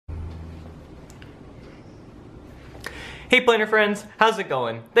Hey planner friends, how's it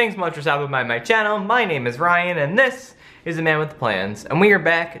going? Thanks much for stopping by my channel. My name is Ryan and this is The Man with the Plans. And we are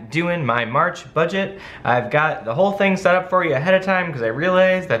back doing my March budget. I've got the whole thing set up for you ahead of time because I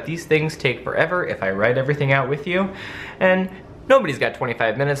realized that these things take forever if I write everything out with you. And nobody's got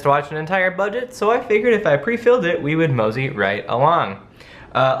 25 minutes to watch an entire budget, so I figured if I pre-filled it, we would mosey right along.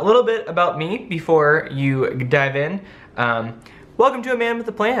 A little bit about me before you dive in. Welcome to A Man with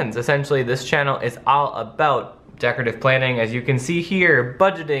the Plans. Essentially, this channel is all about decorative planning, as you can see here,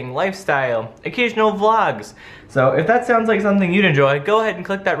 budgeting, lifestyle, occasional vlogs. So if that sounds like something you'd enjoy, go ahead and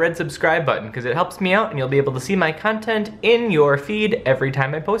click that red subscribe button because it helps me out and you'll be able to see my content in your feed every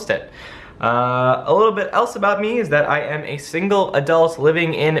time I post it. A little bit else about me is that I am a single adult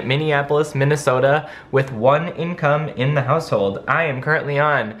living in Minneapolis, Minnesota with one income in the household. I am currently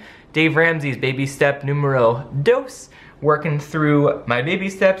on Dave Ramsey's baby step numero dos, working through my baby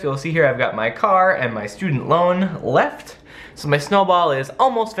steps. You'll see here I've got my car and my student loan left. So my snowball is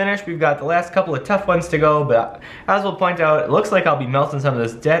almost finished. We've got the last couple of tough ones to go, but as we'll point out, it looks like I'll be melting some of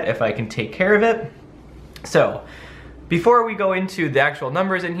this debt if I can take care of it. So, before we go into the actual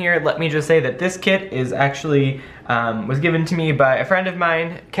numbers in here, let me just say that this kit is actually, was given to me by a friend of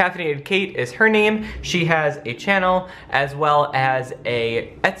mine. Caffienated Cait is her name. She has a channel as well as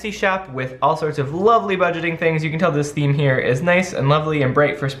a Etsy shop with all sorts of lovely budgeting things. You can tell this theme here is nice and lovely and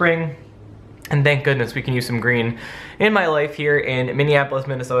bright for spring. And thank goodness we can use some green in my life here in Minneapolis,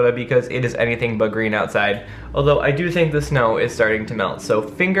 Minnesota, because it is anything but green outside. Although I do think the snow is starting to melt, so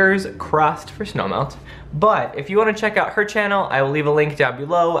fingers crossed for snow melt. But if you want to check out her channel, I will leave a link down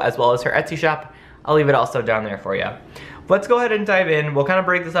below, as well as her Etsy shop. I'll leave it also down there for you. Let's go ahead and dive in. We'll kind of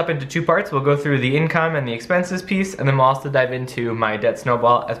break this up into two parts. We'll go through the income and the expenses piece, and then we'll also dive into my debt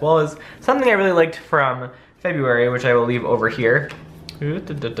snowball, as well as something I really liked from February, which I will leave over here.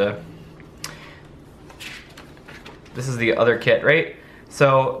 This is the other kit, right?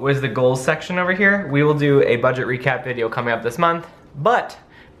 So with the goals section over here, we will do a budget recap video coming up this month, but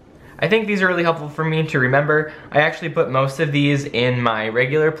I think these are really helpful for me to remember. I actually put most of these in my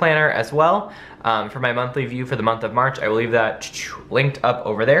regular planner as well. For my monthly view for the month of March, I will leave that linked up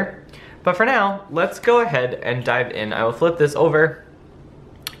over there. But for now, let's go ahead and dive in. I will flip this over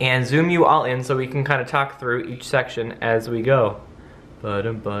and zoom you all in so we can kind of talk through each section as we go.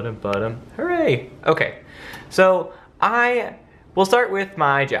 Hooray! Okay, so we'll start with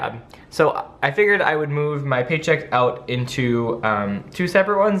my job. So I figured I would move my paycheck out into two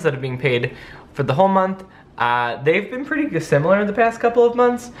separate ones that are being paid for the whole month. They've been pretty similar in the past couple of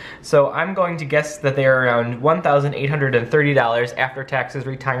months, so I'm going to guess that they are around $1,830 after taxes,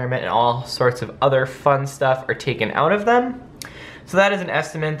 retirement, and all sorts of other fun stuff are taken out of them. So that is an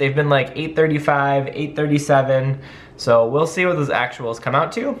estimate. They've been like $835, $837, so we'll see what those actuals come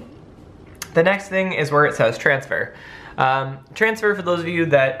out to. The next thing is where it says transfer. Transfer, for those of you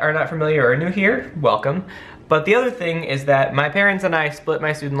that are not familiar or are new here, welcome. But the other thing is that my parents and I split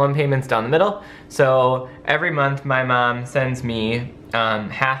my student loan payments down the middle. So every month my mom sends me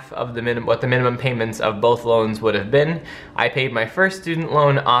half of what the minimum payments of both loans would have been. I paid my first student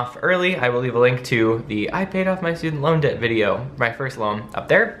loan off early. I will leave a link to the I paid off my student loan debt video, my first loan, up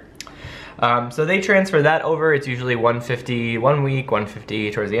there. So they transfer that over. It's usually $150 one week,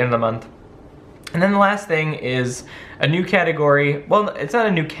 $150 towards the end of the month. And then the last thing is a new category. Well, it's not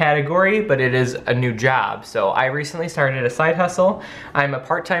a new category, but it is a new job. So I recently started a side hustle. I'm a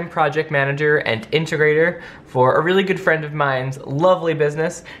part-time project manager and integrator for a really good friend of mine's lovely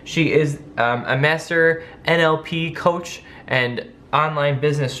business. She is a master NLP coach and online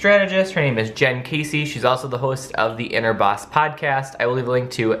business strategist. Her name is Jen Casey. She's also the host of the Inner Boss podcast. I will leave a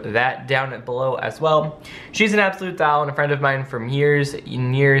link to that down below as well. She's an absolute doll and a friend of mine from years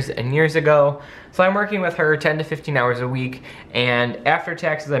and years and years ago. So I'm working with her 10 to 15 hours a week, and after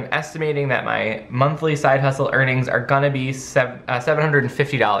taxes, I'm estimating that my monthly side hustle earnings are gonna be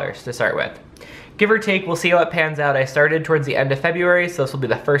 $750 to start with. Give or take, we'll see how it pans out. I started towards the end of February, so this will be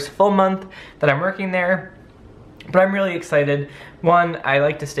the first full month that I'm working there. But I'm really excited. One, I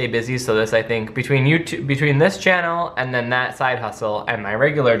like to stay busy, so this, I think, between this channel and then that side hustle and my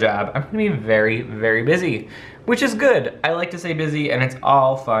regular job, I'm gonna be very, very busy, which is good. I like to stay busy and it's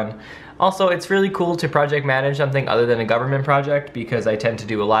all fun. Also, it's really cool to project manage something other than a government project because I tend to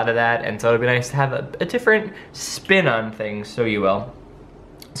do a lot of that, and so it'd be nice to have a different spin on things, so you will.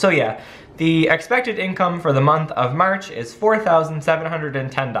 So yeah, the expected income for the month of March is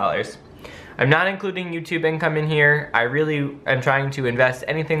 $4,710. I'm not including YouTube income in here. I really am trying to invest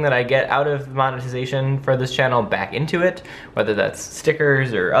anything that I get out of monetization for this channel back into it, whether that's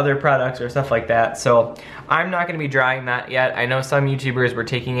stickers or other products or stuff like that. So I'm not gonna be drawing that yet. I know some YouTubers were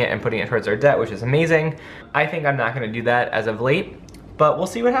taking it and putting it towards their debt, which is amazing. I think I'm not gonna do that as of late, but we'll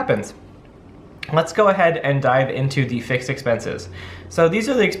see what happens. Let's go ahead and dive into the fixed expenses. So these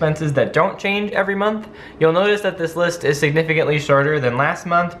are the expenses that don't change every month. You'll notice that this list is significantly shorter than last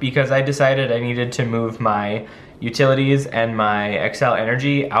month because I decided I needed to move my utilities and my Xcel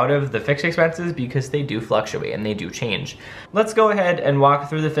Energy out of the fixed expenses because they do fluctuate and they do change. Let's go ahead and walk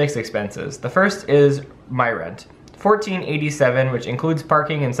through the fixed expenses. The first is my rent. $14.87, which includes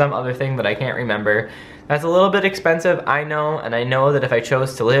parking and some other thing that I can't remember. That's a little bit expensive, I know, and I know that if I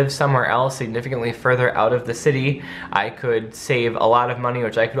chose to live somewhere else significantly further out of the city, I could save a lot of money,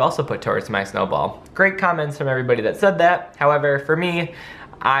 which I could also put towards my snowball. Great comments from everybody that said that. However, for me,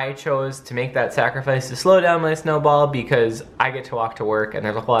 I chose to make that sacrifice to slow down my snowball because I get to walk to work and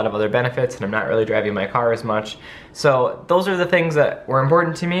there's a whole lot of other benefits and I'm not really driving my car as much. So those are the things that were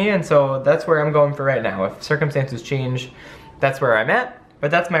important to me, and so that's where I'm going for right now. If circumstances change, that's where I'm at. But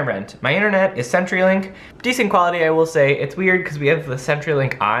that's my rent. My internet is CenturyLink. Decent quality, I will say. It's weird because we have the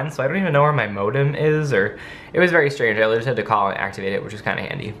CenturyLink on, so I don't even know where my modem is, or it was very strange. I just had to call and activate it, which is kind of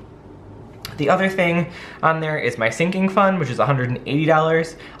handy. The other thing on there is my sinking fund, which is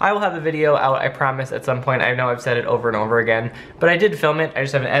 $180. I will have a video out, I promise, at some point. I know I've said it over and over again, but I did film it, I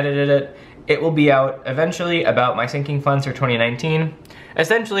just haven't edited it. It will be out eventually about my sinking funds for 2019.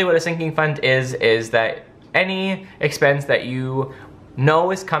 Essentially what a sinking fund is that any expense that you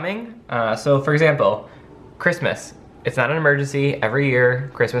know is coming. So for example, Christmas. It's not an emergency. Every year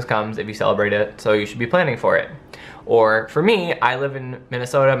Christmas comes if you celebrate it, so you should be planning for it. Or for me, I live in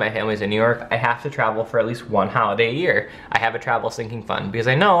Minnesota, my family's in New York. I have to travel for at least one holiday a year. I have a travel sinking fund because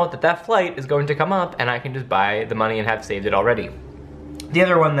I know that that flight is going to come up and I can just buy the money and have saved it already. The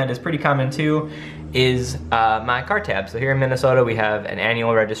other one that is pretty common too is my car tab. So here in Minnesota we have an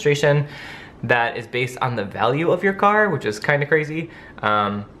annual registration that is based on the value of your car, which is kind of crazy.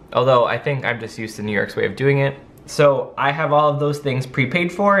 Although I think I'm just used to New York's way of doing it. So I have all of those things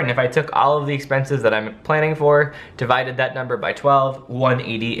prepaid for, and if I took all of the expenses that I'm planning for, divided that number by 12,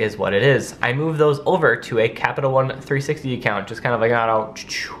 180 is what it is. I move those over to a Capital One 360 account, just kind of like, I'll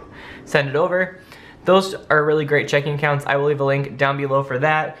send it over. Those are really great checking accounts. I will leave a link down below for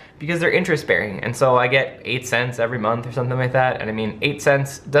that because they're interest bearing. And so I get 8 cents every month or something like that. And I mean, 8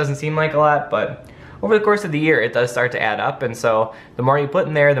 cents doesn't seem like a lot, but over the course of the year, it does start to add up. And so the more you put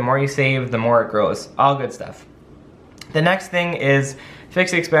in there, the more you save, the more it grows. All good stuff. The next thing is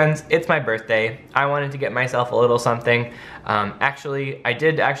fixed expense. It's my birthday. I wanted to get myself a little something. Actually, I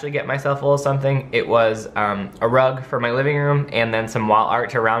did actually get myself a little something. It was a rug for my living room and then some wall art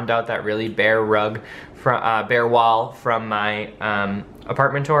to round out that really bare rug, bare wall from my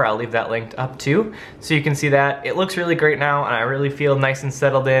apartment tour. I'll leave that linked up too, so you can see that. It looks really great now and I really feel nice and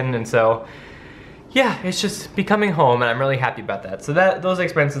settled in, and so yeah, it's just becoming home and I'm really happy about that. So those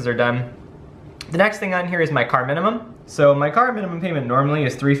expenses are done. The next thing on here is my car minimum. So my car minimum payment normally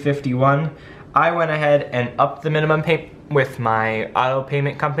is $351. I went ahead and upped the minimum payment with my auto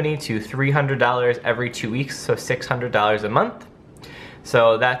payment company to $300 every 2 weeks, so $600 a month.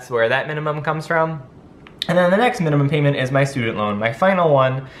 So that's where that minimum comes from. And then the next minimum payment is my student loan, my final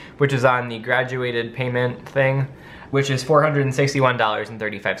one, which is on the graduated payment thing, which is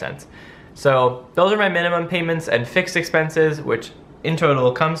 $461.35. So those are my minimum payments and fixed expenses, which in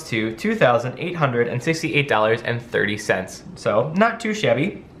total comes to $2,868.30. So not too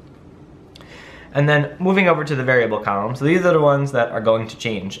shabby. And then moving over to the variable column. So these are the ones that are going to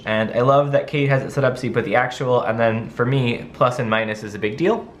change. And I love that Cait has it set up so you put the actual, and then for me, plus and minus is a big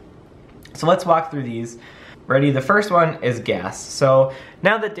deal. So let's walk through these. Ready? The first one is gas. So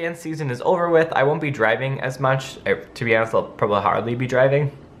now that dance season is over with, I won't be driving as much. To be honest, I'll probably hardly be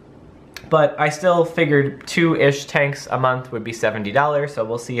driving. But I still figured 2-ish tanks a month would be $70, so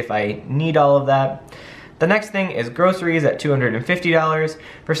we'll see if I need all of that. The next thing is groceries at $250.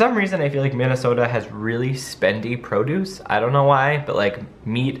 For some reason, I feel like Minnesota has really spendy produce. I don't know why, but like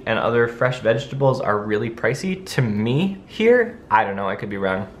meat and other fresh vegetables are really pricey to me here. I don't know, I could be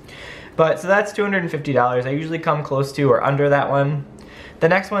wrong. But so that's $250. I usually come close to or under that one. The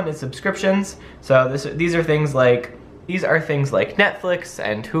next one is subscriptions. So these are things like Netflix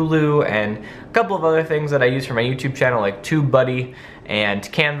and Hulu and a couple of other things that I use for my YouTube channel, like TubeBuddy and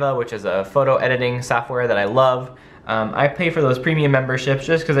Canva, which is a photo editing software that I love. I pay for those premium memberships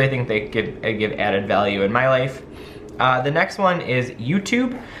just because I think they give added value in my life. The next one is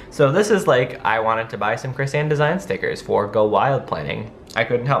YouTube. So this is like, I wanted to buy some Chris Ann design stickers for Go Wild planning. I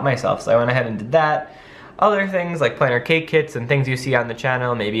couldn't help myself, so I went ahead and did that. Other things like planner cake kits and things you see on the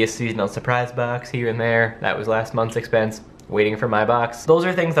channel, maybe a seasonal surprise box here and there. That was last month's expense, waiting for my box. Those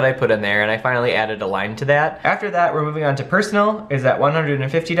are things that I put in there, and I finally added a line to that. After that, we're moving on to personal, is at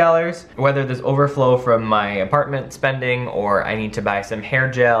 $150. Whether there's overflow from my apartment spending, or I need to buy some hair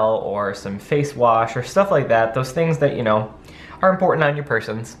gel or some face wash or stuff like that, those things that, you know, are important on your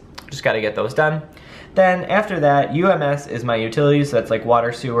persons. Just gotta get those done. Then after that, UMS is my utilities, so that's like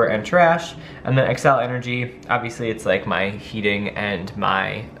water, sewer, and trash. And then Xcel Energy, obviously it's like my heating and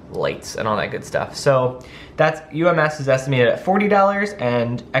my lights and all that good stuff. So that's, UMS is estimated at $40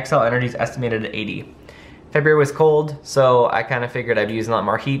 and Xcel Energy is estimated at $80. February was cold, so I kind of figured I'd be using a lot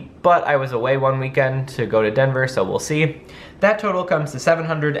more heat, but I was away one weekend to go to Denver, so we'll see. That total comes to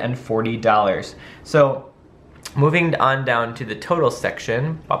 $740. So moving on down to the total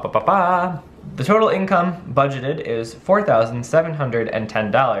section, the total income budgeted is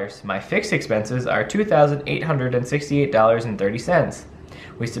 $4,710. My fixed expenses are $2,868.30.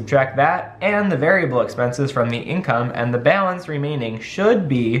 We subtract that and the variable expenses from the income, and the balance remaining should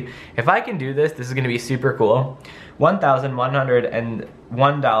be, if I can do this, this is going to be super cool,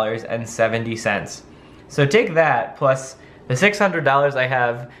 $1,101.70. So take that plus the $600 I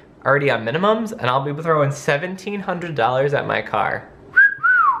have already on minimums, and I'll be throwing $1,700 at my car.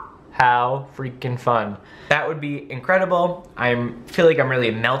 How freaking fun. That would be incredible. I feel like I'm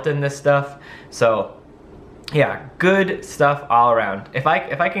really melting this stuff. So yeah, good stuff all around. If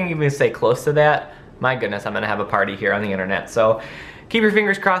I can even stay close to that, my goodness, I'm gonna have a party here on the internet. So keep your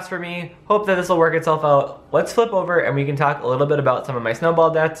fingers crossed for me. Hope that this will work itself out. Let's flip over and we can talk a little bit about some of my snowball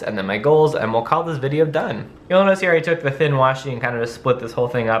debts and then my goals, and we'll call this video done. You'll notice here I took the thin washi and kind of just split this whole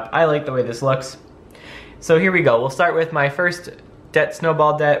thing up. I like the way this looks. So here we go. We'll start with my first debt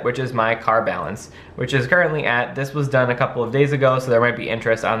snowball debt, which is my car balance, which is currently at, this was done a couple of days ago, so there might be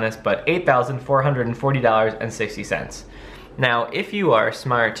interest on this, but $8,440.60. Now, if you are a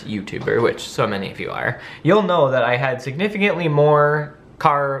smart YouTuber, which so many of you are, you'll know that I had significantly more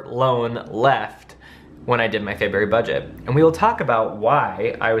car loan left when I did my February budget. And we will talk about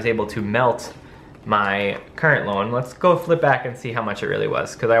why I was able to melt my current loan. Let's go flip back and see how much it really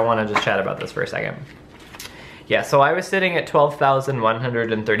was, because I want to just chat about this for a second. Yeah, so I was sitting at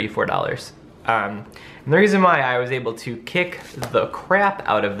 $12,134. And the reason why I was able to kick the crap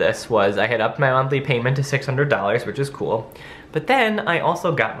out of this was I had upped my monthly payment to $600, which is cool. But then I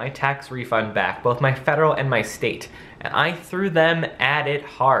also got my tax refund back, both my federal and my state. And I threw them at it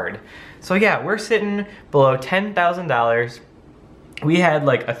hard. So yeah, we're sitting below $10,000. We had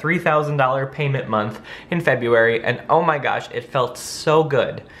like a $3,000 payment month in February, and oh my gosh, it felt so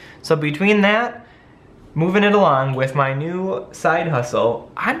good. So between that, moving it along with my new side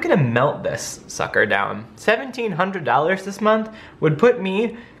hustle, I'm gonna melt this sucker down. $1,700 this month would put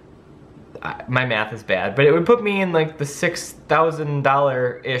me, my math is bad, but it would put me in like the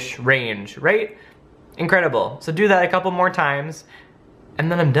 $6,000-ish range, right? Incredible. So do that a couple more times, and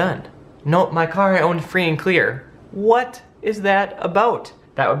then I'm done. Nope, my car I owned free and clear. What is that about?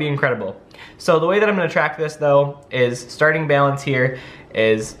 That would be incredible. So the way that I'm gonna track this though is starting balance here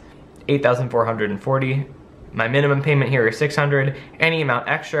is $8,440. My minimum payment here is $600. Any amount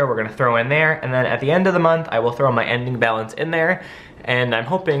extra we're gonna throw in there, and then at the end of the month I will throw my ending balance in there, and I'm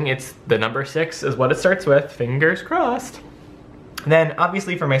hoping it's the number 6 is what it starts with, fingers crossed. Then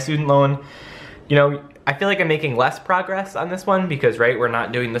obviously for my student loan, you know, I feel like I'm making less progress on this one because, right, we're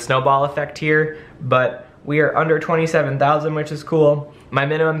not doing the snowball effect here, but we are under $27,000, which is cool. My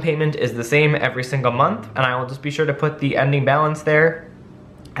minimum payment is the same every single month, and I will just be sure to put the ending balance there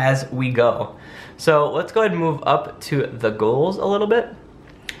as we go. So let's go ahead and move up to the goals a little bit.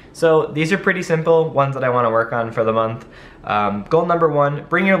 So these are pretty simple, ones that I want to work on for the month. Goal number 1,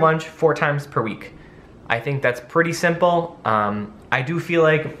 bring your lunch 4 times per week. I think that's pretty simple. I do feel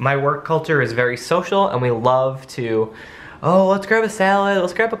like my work culture is very social, and we love to, oh, let's grab a salad,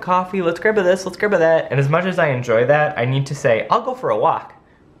 let's grab a coffee, let's grab a this, let's grab a that. And as much as I enjoy that, I need to say, I'll go for a walk,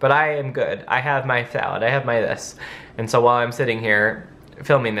 but I am good. I have my salad, I have my this. And so while I'm sitting here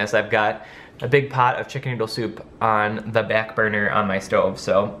filming this, I've got a big pot of chicken noodle soup on the back burner on my stove,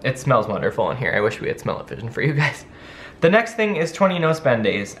 so it smells wonderful in here. I wish we had smell-o-vision for you guys. The next thing is 20 no-spend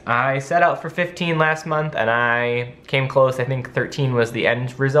days. I set out for 15 last month and I came close. I think 13 was the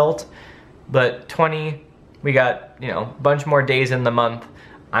end result, but 20, we got, you know, a bunch more days in the month.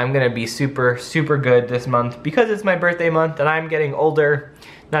 I'm gonna be super, super good this month because it's my birthday month and I'm getting older,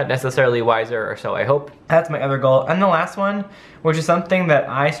 not necessarily wiser, or so I hope. That's my other goal. And the last one, which is something that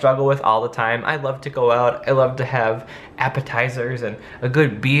I struggle with all the time. I love to go out, I love to have appetizers and a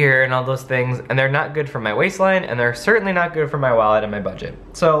good beer and all those things, and they're not good for my waistline, and they're certainly not good for my wallet and my budget.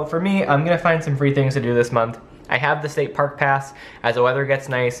 So for me, I'm gonna find some free things to do this month. I have the state park pass. As the weather gets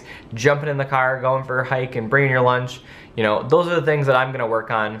nice, jumping in the car, going for a hike, and bringing your lunch, you know, those are the things that I'm gonna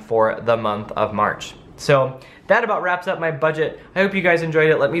work on for the month of March. So that about wraps up my budget. I hope you guys enjoyed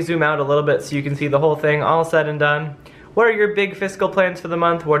it. Let me zoom out a little bit so you can see the whole thing all said and done. What are your big fiscal plans for the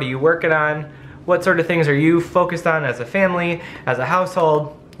month? What are you working on? What sort of things are you focused on as a family, as a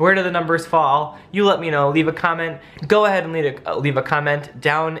household? Where do the numbers fall? You let me know, leave a comment. Go ahead and leave a comment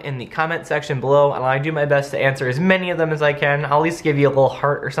down in the comment section below, and I'll do my best to answer as many of them as I can. I'll at least give you a little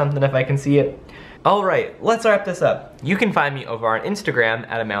heart or something if I can see it. All right, let's wrap this up. You can find me over on Instagram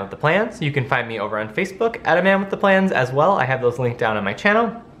at A Man With The Plans. You can find me over on Facebook at A Man With The Plans as well. I have those linked down on my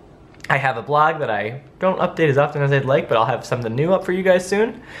channel. I have a blog that I don't update as often as I'd like, but I'll have something new up for you guys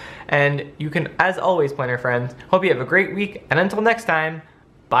soon. And you can, as always, planner friends, hope you have a great week, and until next time,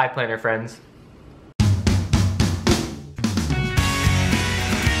 bye, planner friends.